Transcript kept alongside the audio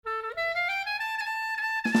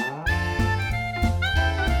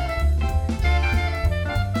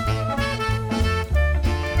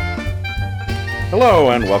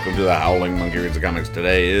Hello and welcome to the Howling Monkey Reads the Comics.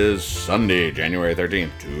 Today is Sunday, January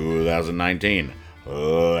 13th, 2019.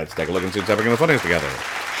 Let's take a look and see what's happening in the funniest together,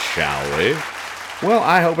 shall we? Well,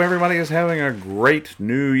 I hope everybody is having a great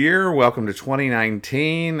new year. Welcome to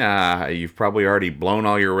 2019. You've probably already blown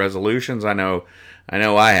all your resolutions. I know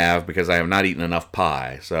I have, because I have not eaten enough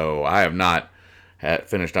pie. So I have not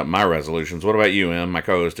finished up my resolutions. What about you, Em? My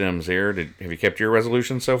co-host Em's here. Have you kept your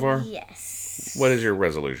resolutions so far? Yes. What is your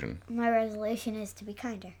resolution? My resolution is to be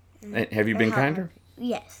kinder. Have you been kinder?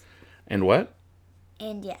 Yes. And what?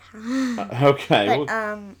 And yeah. Okay. But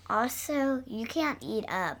also, you can't eat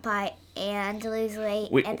pie and lose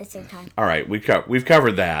weight at the same time. All right, we've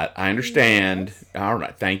covered that. I understand. Yes. All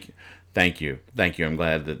right, thank you. I'm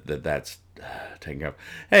glad that's taken up.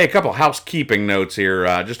 Hey, a couple housekeeping notes here.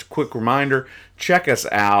 Just a quick reminder: check us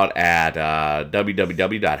out at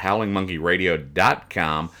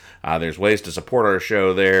www.howlingmonkeyradio.com. There's ways to support our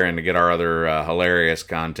show there and to get our other hilarious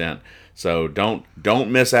content. So don't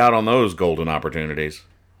miss out on those golden opportunities,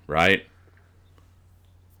 right?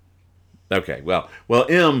 Okay, well,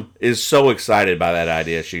 Em is so excited by that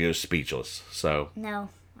idea she goes speechless. So No,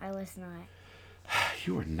 I was not.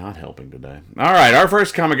 you are not helping today. All right, our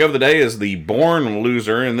first comic of the day is The Born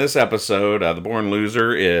Loser. In this episode, the Born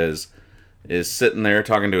Loser is sitting there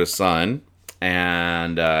talking to his son,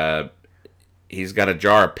 and he's got a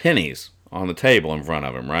jar of pennies on the table in front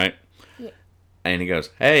of him, right? Yeah. And he goes,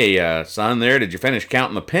 "Hey, son, there, did you finish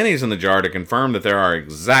counting the pennies in the jar to confirm that there are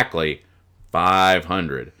exactly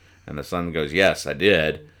 500? And the son goes, "Yes, I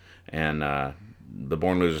did." And the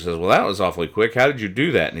Born Loser says, "Well, that was awfully quick. How did you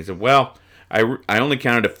do that?" And he said, "Well, I only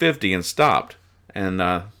counted to 50 and stopped." And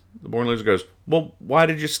the Born Loser goes, "Well, why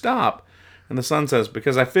did you stop?" And the son says,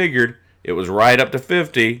 "Because I figured it was right up to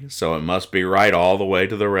 50, so it must be right all the way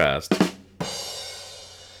to the rest."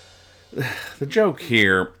 The joke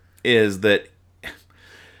here is that,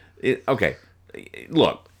 okay,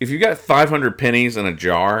 look, if you got 500 pennies in a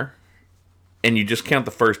jar and you just count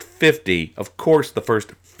the first 50, of course the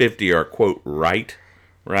first 50 are, quote, right?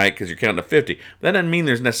 Because you're counting to 50. That doesn't mean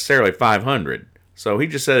there's necessarily 500. So he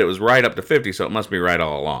just said it was right up to 50, so it must be right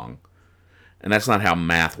all along. And that's not how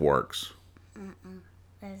math works.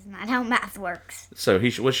 That's not how math works. So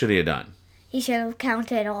what should he have done? He should have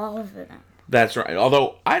counted all of them. That's right.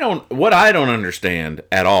 Although what I don't understand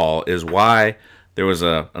at all is why there was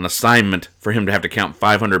an assignment for him to have to count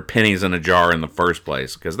 500 pennies in a jar in the first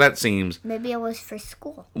place. Because that seems... Maybe it was for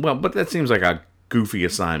school. Well, but that seems like a goofy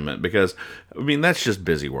assignment. Because, I mean, that's just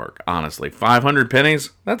busy work, honestly. 500 pennies?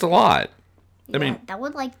 That's a lot. Yeah, I mean, that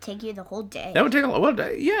would, take you the whole day. That would take a lot.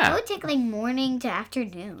 Yeah. It would take, morning to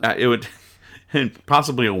afternoon. It would... And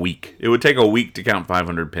possibly a week. It would take a week to count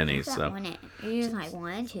 500 pennies. So. You're just like,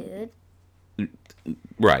 1, 2...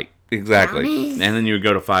 Right, exactly. Brownies. And then you would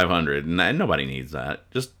go to 500, and nobody needs that.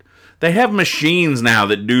 They have machines now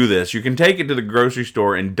that do this. You can take it to the grocery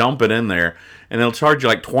store and dump it in there, and they'll charge you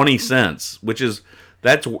like 20 cents,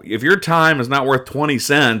 that's if your time is not worth 20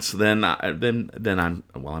 cents, then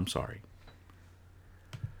I'm sorry.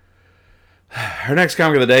 Our next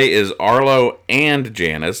comic of the day is Arlo and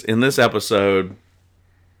Janice. In this episode,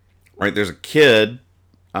 right, there's a kid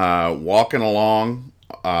walking along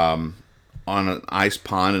on an ice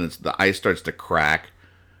pond, and the ice starts to crack.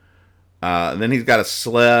 Then he's got a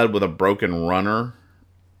sled with a broken runner.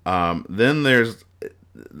 Then there's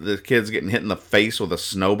the kid's getting hit in the face with a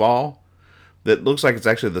snowball that looks like it's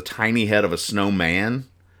actually the tiny head of a snowman,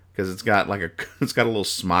 because it's got a little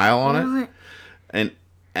smile on it.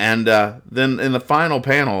 And then in the final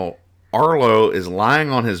panel, Arlo is lying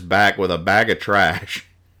on his back with a bag of trash,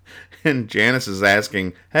 and Janice is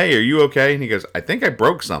asking, "Hey, are you okay?" And he goes, "I think I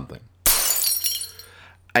broke something."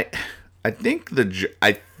 I think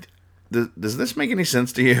does this make any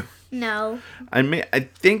sense to you? No. I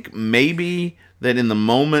think maybe that in the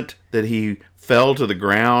moment that he fell to the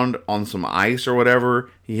ground on some ice or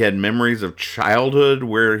whatever, he had memories of childhood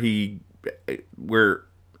where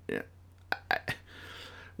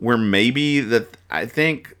maybe that I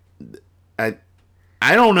think I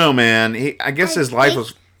don't know, man. I guess his life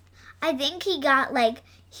was. I think he got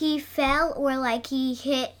he fell or he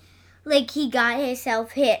hit. He got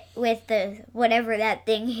himself hit with whatever that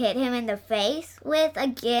thing hit him in the face with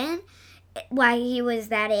again while he was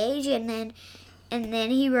that age, and then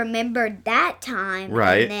he remembered that time.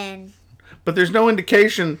 Right. And then... But there's no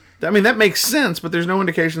indication... I mean, that makes sense, but there's no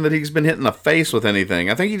indication that he's been hit in the face with anything.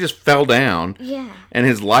 I think he just fell down. Yeah. And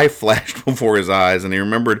his life flashed before his eyes, and he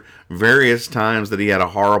remembered various times that he had a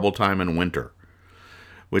horrible time in winter.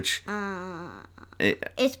 which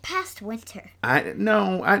it's past winter.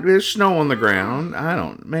 There's snow on the ground. I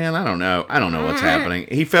don't know. I don't know what's happening.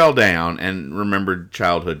 He fell down and remembered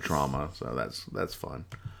childhood trauma, so that's fun.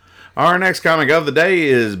 Our next comic of the day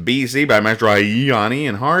is BC by Master Yanni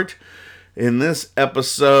and Hart. In this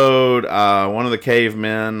episode, one of the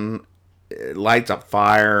cavemen lights a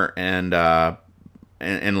fire and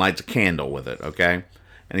lights a candle with it, okay?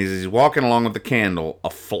 And he's walking along with the candle. A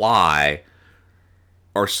fly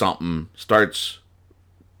or something starts...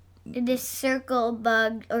 This circle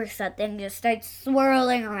bug or something just starts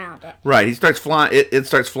swirling around it. Right, he starts flying. It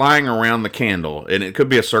starts flying around the candle, and it could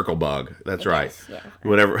be a circle bug. That's right. Yeah.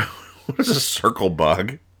 Whatever. What is a circle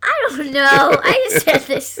bug? I don't know. I just said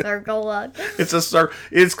this circle bug.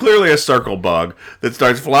 It's clearly a circle bug that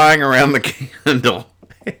starts flying around the candle.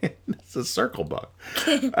 It's a circle bug,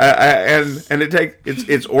 and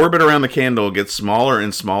its orbit around the candle gets smaller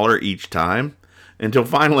and smaller each time until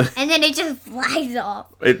finally. And then it just flies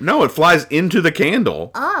off. It flies into the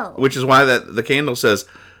candle. Oh, which is why the candle says.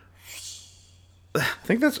 I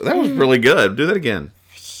think that was really good. Do that again.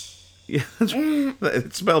 Yeah,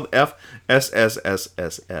 it's spelled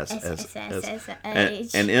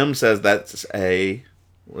FSSSSSS. And M says that's a...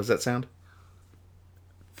 What does that sound?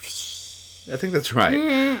 I think that's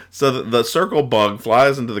right. So the circle bug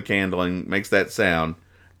flies into the candle and makes that sound.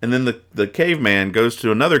 And then the caveman goes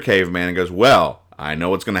to another caveman and goes, well, I know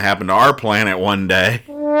what's going to happen to our planet one day.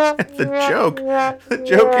 The joke here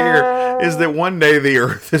is that one day the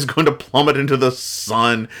Earth is going to plummet into the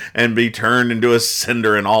sun and be turned into a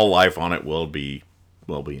cinder, and all life on it will be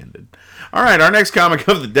ended. All right, our next comic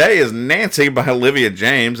of the day is Nancy by Olivia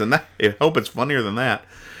James, and I hope it's funnier than that.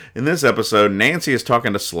 In this episode, Nancy is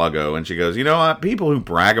talking to Sluggo, and she goes, you know what? People who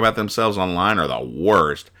brag about themselves online are the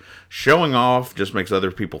worst. Showing off just makes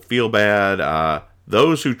other people feel bad.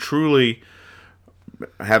 Those who truly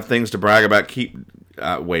have things to brag about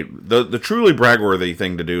the truly bragworthy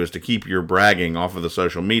thing to do is to keep your bragging off of the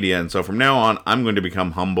social media, and so from now on, I'm going to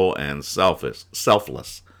become humble and selfless.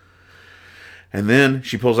 And then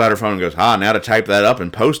she pulls out her phone and goes, now to type that up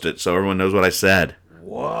and post it so everyone knows what I said.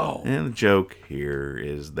 Whoa. And the joke here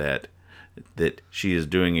is that she is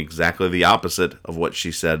doing exactly the opposite of what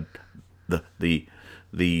she said the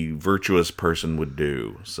virtuous person would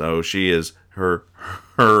do. So she is her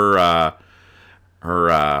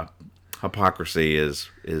hypocrisy is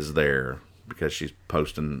there because she's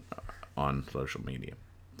posting on social media.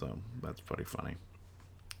 So that's pretty funny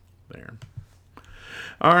there.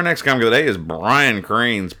 Our next comic of the day is Brian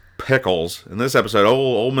Crane's Pickles. In this episode,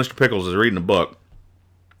 old Mr. Pickles is reading a book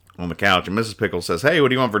on the couch, and Mrs. Pickles says, hey, what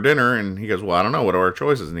do you want for dinner? And he goes, well, I don't know. What are our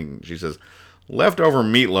choices? And she says, leftover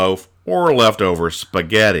meatloaf or leftover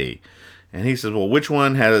spaghetti. And he says, well, which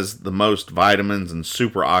one has the most vitamins and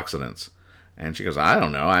superoxidants? And she goes, I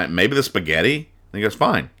don't know. Maybe the spaghetti? And he goes,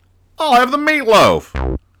 fine. I'll have the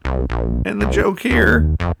meatloaf. And the joke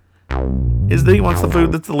here is that he wants the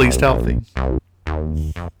food that's the least healthy.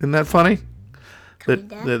 Isn't that funny? That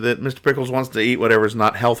Mr. Pickles wants to eat whatever's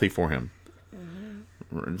not healthy for him.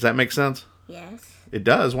 Mm-hmm. Does that make sense? Yes. It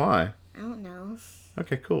does. Why? I don't know.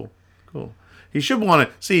 Okay, cool. He should want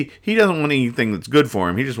to... See, he doesn't want anything that's good for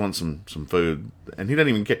him. He just wants some food. And he doesn't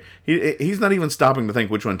even care. He's not even stopping to think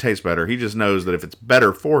which one tastes better. He just knows that if it's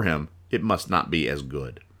better for him, it must not be as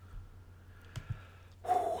good.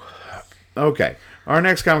 Okay. Our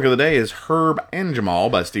next comic of the day is Herb and Jamal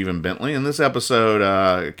by Stephen Bentley. In this episode,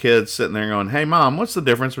 a kid's sitting there going, hey, Mom, what's the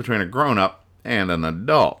difference between a grown-up and an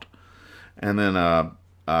adult? And then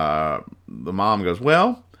the mom goes,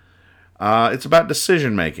 well... it's about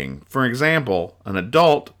decision-making. For example, an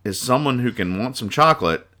adult is someone who can want some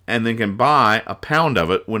chocolate and then can buy a pound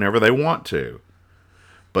of it whenever they want to.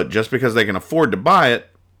 But just because they can afford to buy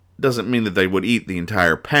it doesn't mean that they would eat the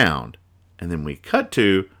entire pound. And then we cut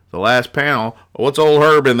to the last panel. What's old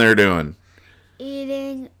Herb in there doing?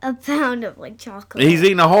 Eating a pound of chocolate. He's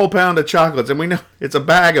eating a whole pound of chocolates, and we know it's a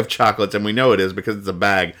bag of chocolates, and we know it is because it's a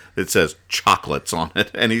bag that says chocolates on it,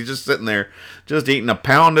 and he's just sitting there just eating a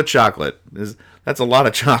pound of chocolate. That's a lot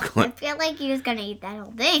of chocolate. I feel like he was gonna eat that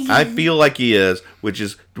whole thing. I feel like he is, which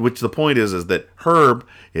the point is that Herb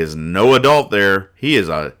is no adult there. He is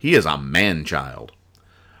a man child.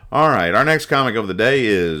 All right, our next comic of the day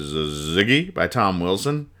is Ziggy by Tom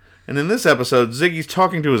Wilson. And in this episode, Ziggy's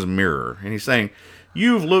talking to his mirror, and he's saying,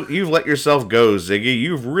 You've let yourself go, Ziggy.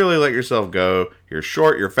 You've really let yourself go. You're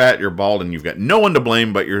short, you're fat, you're bald, and you've got no one to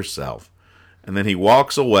blame but yourself. And then he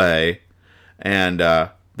walks away, and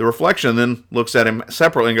the reflection then looks at him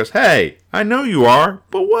separately and goes, hey, I know you are,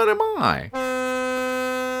 but what am I?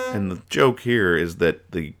 And the joke here is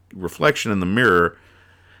that the reflection in the mirror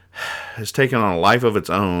has taken on a life of its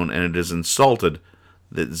own, and it is insulted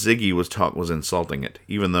that Ziggy was insulting it,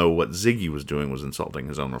 even though what Ziggy was doing was insulting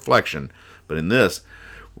his own reflection. But in this,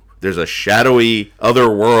 there's a shadowy other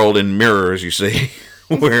world in mirrors, you see,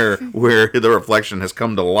 where the reflection has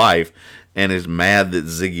come to life and is mad that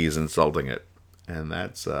Ziggy is insulting it, and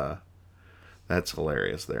that's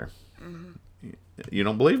hilarious. There, you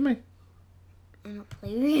don't believe me? I don't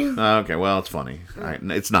believe you. Okay, well, it's funny.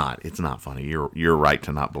 It's not funny. You're right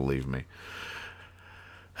to not believe me.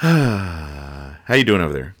 How you doing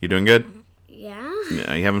over there? You doing good? Yeah.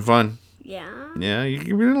 Yeah, you having fun? Yeah. Yeah,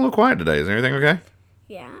 you're being a little quiet today. Is everything okay?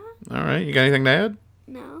 Yeah. All right, you got anything to add?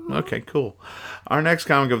 No. Okay, cool. Our next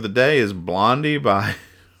comic of the day is Blondie by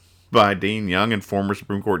Dean Young and former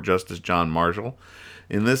Supreme Court Justice John Marshall.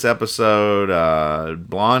 In this episode,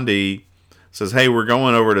 Blondie says, "Hey, we're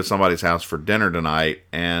going over to somebody's house for dinner tonight,"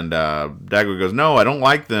 and Dagwood goes, "No, I don't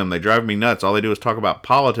like them. They drive me nuts. All they do is talk about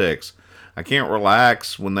politics. I can't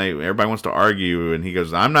relax when everybody wants to argue." And he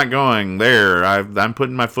goes, "I'm not going there. I'm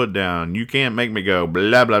putting my foot down. You can't make me go,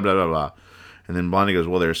 blah, blah, blah, blah, blah." And then Blondie goes,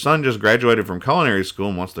 "Well, their son just graduated from culinary school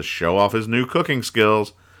and wants to show off his new cooking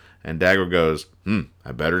skills." And Dagwood goes,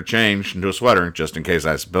 "I better change into a sweater just in case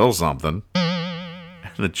I spill something."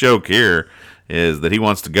 And the joke here is that he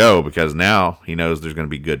wants to go because now he knows there's going to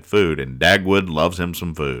be good food, and Dagwood loves him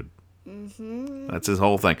some food. Mm-hmm. That's his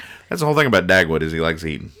whole thing. That's the whole thing about Dagwood is he likes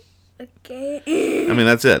eating. Okay. I mean,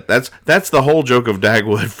 that's it. That's the whole joke of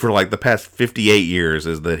Dagwood for like the past 58 years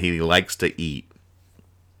is that he likes to eat.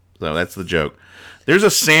 So that's the joke. There's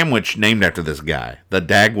a sandwich named after this guy, the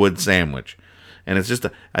Dagwood sandwich. And it's just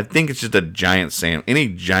I think it's just a giant sandwich. Any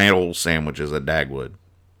giant old sandwich is a Dagwood.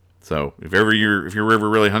 So if you're ever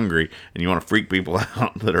really hungry and you want to freak people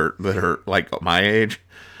out that are like my age,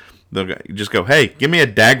 they'll just go, "Hey, give me a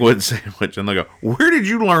Dagwood sandwich," and they'll go, "Where did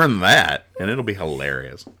you learn that?" And it'll be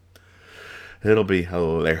hilarious. It'll be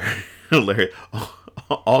hilarious.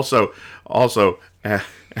 Also,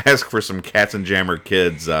 ask for some Katzenjammer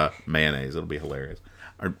Kids mayonnaise. It'll be hilarious.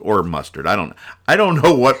 Or mustard. I don't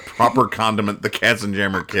know what proper condiment the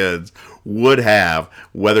Katzenjammer Kids would have,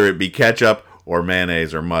 whether it be ketchup or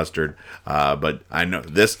mayonnaise or mustard. But I know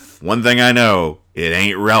this one thing I know: it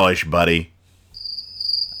ain't relish, buddy.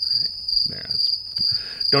 Right there.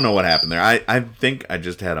 Don't know what happened there. I think I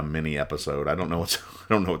just had a mini episode. I don't know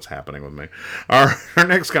what's happening with me. Our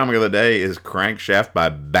next comic of the day is Crankshaft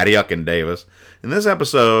by Battyuck and Davis. In this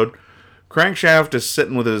episode, Crankshaft is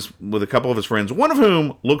sitting with a couple of his friends, one of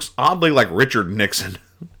whom looks oddly like Richard Nixon.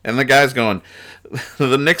 And the guy's going,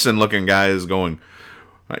 the Nixon-looking guy is going,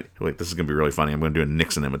 wait, this is going to be really funny. I'm going to do a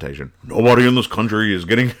Nixon imitation. "Nobody in this country is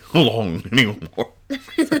getting along anymore."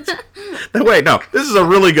 Wait, no, this is a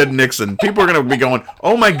really good Nixon. People are going to be going,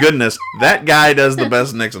 "Oh my goodness, that guy does the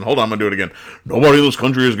best Nixon." Hold on, I'm going to do it again. "Nobody in this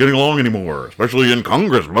country is getting along anymore, especially in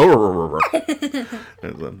Congress." All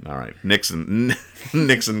right, Nixon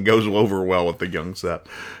goes over well with the young set.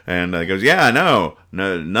 And he goes, "Yeah, I know.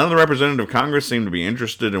 None of the representative of Congress seem to be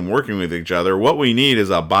interested in working with each other. What we need is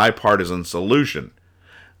a bipartisan solution.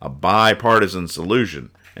 A bipartisan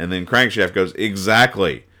solution." And then Crankshaft goes,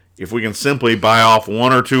 "Exactly. If we can simply buy off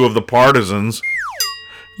one or two of the partisans."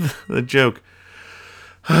 The joke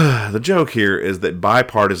here is that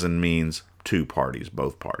bipartisan means two parties,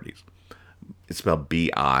 both parties. It's spelled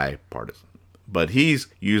B-I, partisan. But he's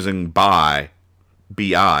using B-I,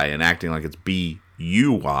 and acting like it's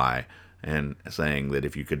B-U-Y, and saying that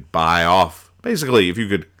if you could buy off, basically, if you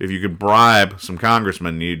could bribe some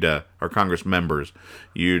congressmen, or Congress members,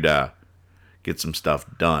 you'd get some stuff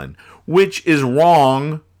done, which is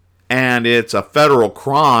wrong. And it's a federal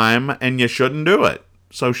crime, and you shouldn't do it.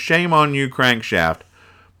 So shame on you, Crankshaft.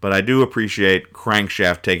 But I do appreciate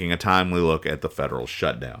Crankshaft taking a timely look at the federal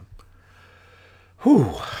shutdown.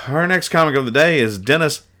 Whew. Our next comic of the day is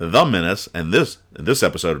Dennis the Menace. And this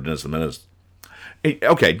episode of Dennis the Menace.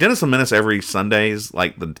 Okay, Dennis the Menace every Sunday is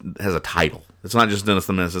has a title. It's not just Dennis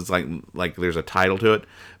the Menace. It's like there's a title to it.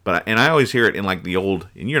 And I always hear it in like the old,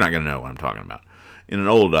 and you're not going to know what I'm talking about, in an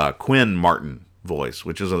old Quinn Martin voice,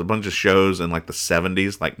 which is a bunch of shows in like the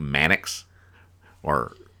 70s, like Mannix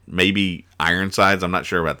or maybe Ironsides. I'm not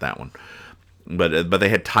sure about that one, but they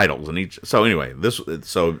had titles in each. So anyway,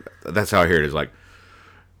 so that's how I hear it, is like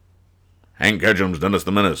Hank Ketchum's Dennis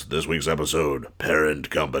the Menace. This week's episode, Parent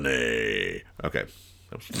Company. Okay,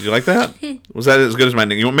 did you like that? Was that as good as my?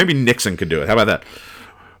 Maybe Nixon could do it. How about that?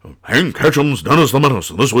 Hank Ketchum's Dennis the Menace.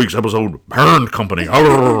 This week's episode, Parent Company.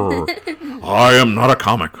 I am not a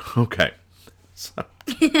comic. Okay. So.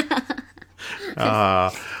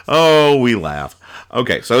 We laugh.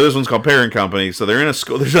 Okay, so this one's called Parent Company. So they're in a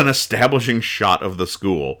school. There's an establishing shot of the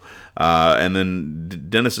school. And then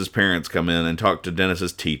Dennis's parents come in and talk to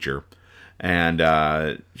Dennis's teacher.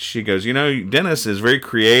 And she goes, Dennis is very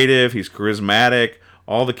creative. He's charismatic.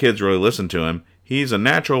 All the kids really listen to him. He's a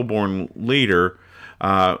natural-born leader.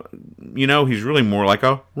 He's really more like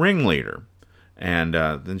a ringleader. And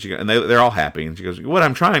then they're all happy. And she goes, what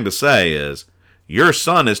I'm trying to say is, your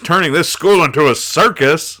son is turning this school into a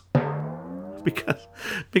circus.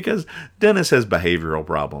 Because Dennis has behavioral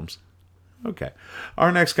problems. Okay.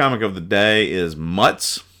 Our next comic of the day is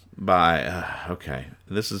Mutts by...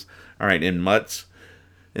 This is... All right, in Mutts.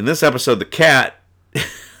 In this episode, the cat...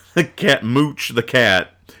 Mooch, the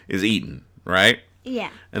cat, is eaten, right? Yeah.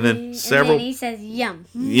 And then several... And then he says, yum.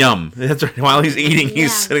 Yum. That's right. While he's eating,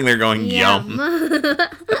 he's sitting there going, yum.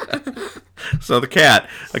 So a cat,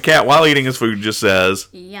 while eating his food, just says,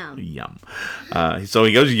 yum. Yum. So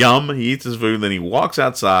he goes, yum. He eats his food, then he walks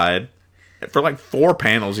outside. For like 4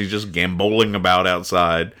 panels, he's just gamboling about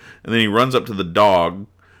outside. And then he runs up to the dog,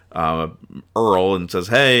 Earl, and says,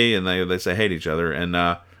 hey. And they say hey to each other.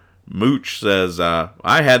 And Mooch says,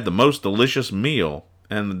 I had the most delicious meal.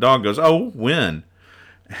 And the dog goes, oh, when?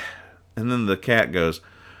 And then the cat goes,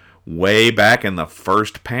 way back in the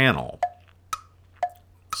first panel.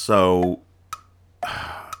 So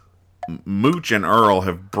Mooch and Earl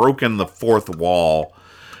have broken the fourth wall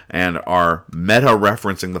and are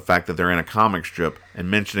meta-referencing the fact that they're in a comic strip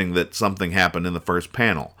and mentioning that something happened in the first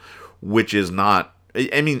panel, which is not...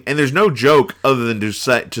 and there's no joke other than to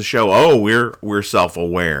show, we're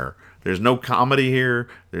self-aware. There's no comedy here.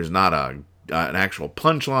 There's not an actual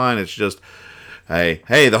punchline. It's just,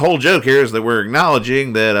 hey, the whole joke here is that we're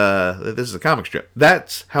acknowledging that this is a comic strip.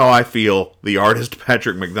 That's how I feel the artist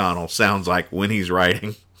Patrick McDonnell sounds like when he's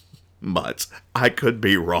writing Mutts. I could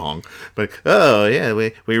be wrong, but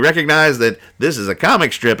we recognize that this is a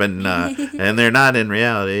comic strip and they're not in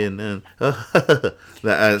reality. And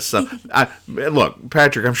look,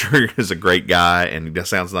 Patrick, I'm sure is a great guy and he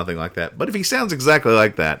sounds nothing like that. But if he sounds exactly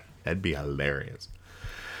like that, that'd be hilarious.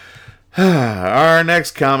 Our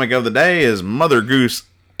next comic of the day is Mother Goose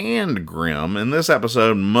and Grim. In this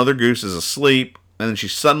episode, Mother Goose is asleep, and then she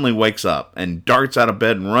suddenly wakes up and darts out of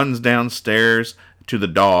bed and runs downstairs to the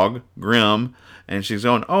dog, Grim, and she's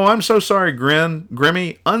going, oh, I'm so sorry,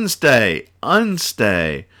 Grimmy,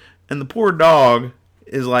 unstay. And the poor dog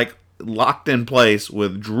is like locked in place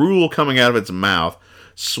with drool coming out of its mouth,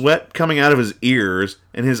 sweat coming out of his ears,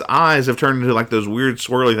 and his eyes have turned into like those weird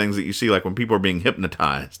swirly things that you see like when people are being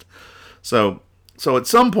hypnotized. So at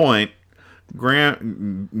some point,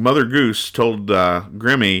 Mother Goose told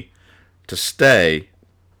Grimmy to stay,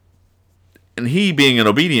 and he, being an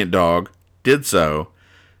obedient dog, did so,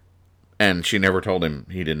 and she never told him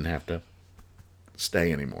he didn't have to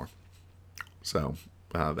stay anymore. So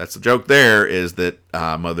that's the joke there, is that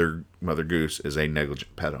Mother Goose is a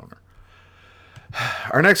negligent pet owner.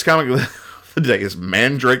 Our next comic of the day is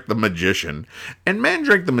Mandrake the Magician. And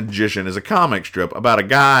Mandrake the Magician is a comic strip about a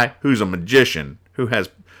guy who's a magician, who's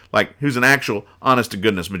an actual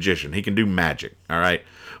honest-to-goodness magician. He can do magic, all right?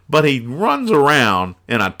 But he runs around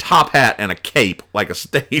in a top hat and a cape like a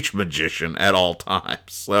stage magician at all times.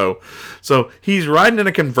 So he's riding in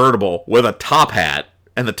a convertible with a top hat,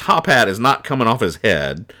 and the top hat is not coming off his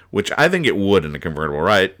head, which I think it would in a convertible,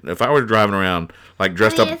 right? If I were driving around like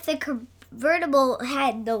dressed up... if the convertible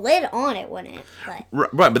had the lid on it, wouldn't it?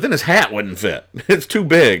 Right, but then his hat wouldn't fit. It's too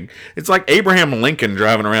big. It's like Abraham Lincoln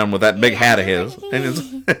driving around with that big hat of his,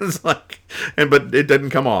 and it's like, but it doesn't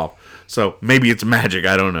come off. So maybe it's magic.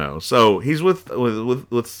 I don't know. So he's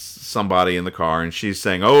with somebody in the car, and she's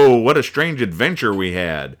saying, "Oh, what a strange adventure we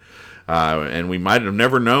had, and we might have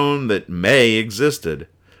never known that May existed."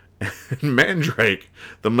 And Mandrake,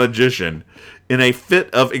 the magician, in a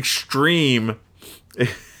fit of extreme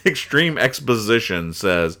exposition,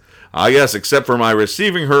 says, "Ah, yes, except for my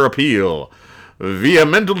receiving her appeal via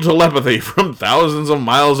mental telepathy from thousands of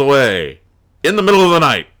miles away in the middle of the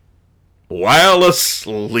night while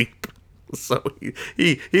asleep." So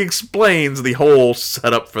he explains the whole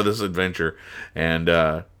setup for this adventure, and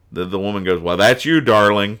the woman goes, "Well, that's you,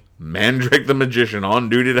 darling. Mandrake the magician on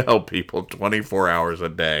duty to help people 24 hours a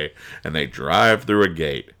day." And they drive through a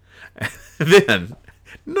gate. Then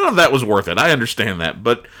none of that was worth it. I understand that,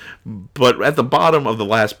 but at the bottom of the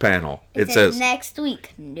last panel, it says, next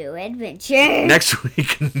week, new adventure. Next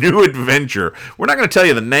week, new adventure. We're not going to tell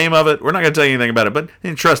you the name of it. We're not going to tell you anything about it, but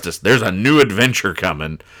trust us, there's a new adventure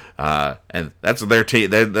coming. And that's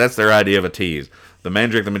that's their idea of a tease. The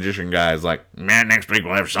Mandrake the Magician guy is like, man, next week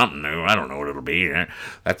we'll have something new. I don't know what it'll be.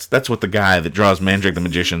 That's what the guy that draws Mandrake the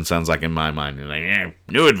Magician sounds like in my mind. He's like, yeah,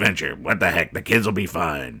 new adventure. What the heck? The kids will be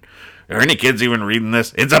fine. Are any kids even reading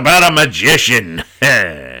this? It's about a magician.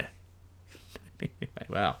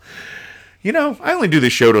 Well, I only do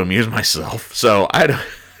this show to amuse myself, so I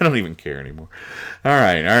don't even care anymore. All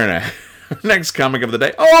right. Next comic of the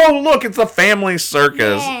day. Oh, look, it's the Family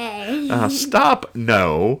Circus. Stop.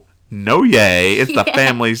 No, yay. It's the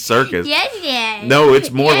Family Circus. Yes, yay. No,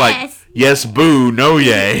 it's more like, yes, boo, no,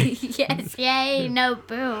 yay. Yes, yay, no,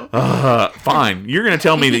 boo. Fine. You're going to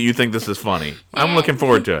tell me that you think this is funny. I'm looking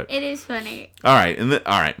forward to it. It is funny. All right.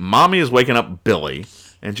 All right. Mommy is waking up Billy.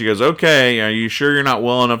 And she goes, okay, are you sure you're not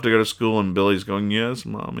well enough to go to school? And Billy's going, yes,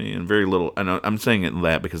 Mommy. And very little. I know, I'm saying it in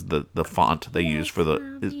that because the font they use for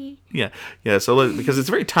yeah. So because it's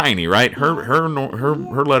very tiny, right? Her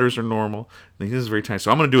letters are normal. I think this is very tiny.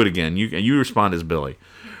 So I'm going to do it again. You respond as Billy.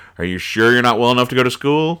 Are you sure you're not well enough to go to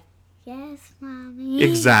school? Yes, Mommy.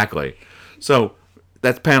 Exactly. So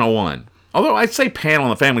that's panel 1. Although I'd say panel in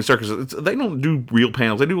the Family Circus, they don't do real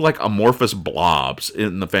panels. They do like amorphous blobs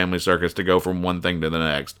in the Family Circus to go from one thing to the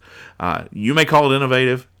next. You may call it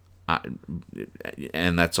innovative,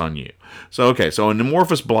 and that's on you. So, okay, so in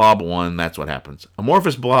amorphous blob 1, that's what happens.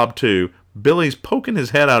 Amorphous blob 2, Billy's poking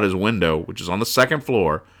his head out his window, which is on the 2nd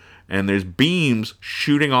floor, and there's beams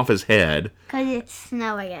shooting off his head. Because it's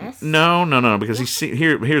snow, I guess. No, because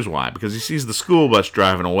here's why. Because he sees the school bus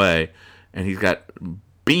driving away, and he's got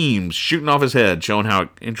beams shooting off his head, showing how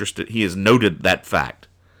interested he has noted that fact.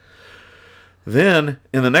 Then,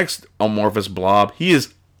 in the next amorphous blob, he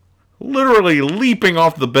is literally leaping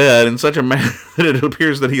off the bed in such a manner that it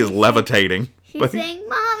appears that he is levitating. He's saying,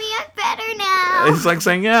 Mommy, I'm better now. It's like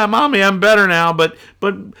saying, yeah, Mommy, I'm better now, but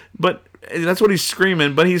that's what he's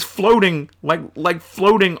screaming, but he's floating, like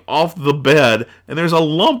floating off the bed, and there's a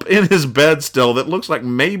lump in his bed still that looks like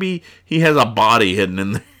maybe he has a body hidden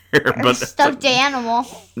in there. Or a stuffed animal.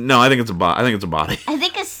 No, I think it's a body. I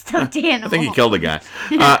think it's stuffed animal. I think he killed a guy.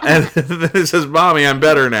 And then it says, Mommy, I'm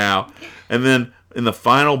better now. And then in the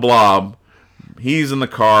final blob, he's in the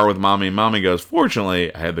car with Mommy. Mommy goes,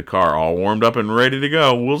 fortunately, I had the car all warmed up and ready to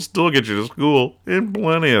go. We'll still get you to school in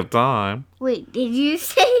plenty of time. Wait, did you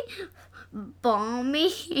say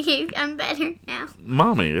Mommy? I'm better now.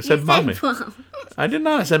 Mommy. I said Mommy. I did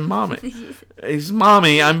not. I said Mommy. It's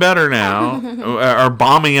Mommy, I'm better now. Or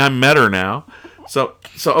Bommy, I'm better now. So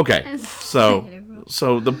okay. So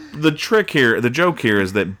the trick here, the joke here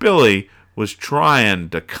is that Billy was trying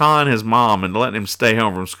to con his mom into letting him stay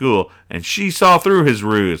home from school, and she saw through his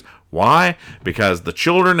ruse. Why? Because the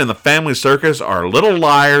children in the Family Circus are little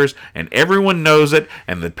liars, and everyone knows it,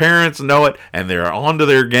 and the parents know it, and they're onto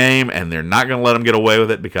their game, and they're not going to let them get away with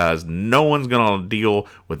it because no one's going to deal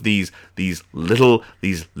with these little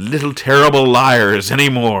terrible liars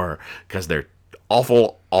anymore because they're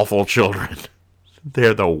awful children.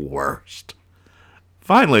 They're the worst.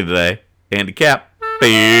 Finally today, Andy Cap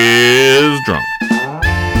is drunk.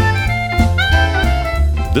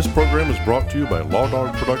 This program is brought to you by Law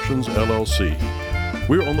Dog Productions, LLC.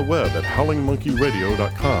 We're on the web at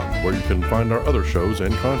howlingmonkeyradio.com, where you can find our other shows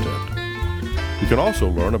and content. You can also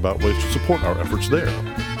learn about ways to support our efforts there.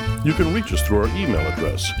 You can reach us through our email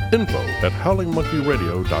address,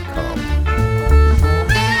 info@howlingmonkeyradio.com.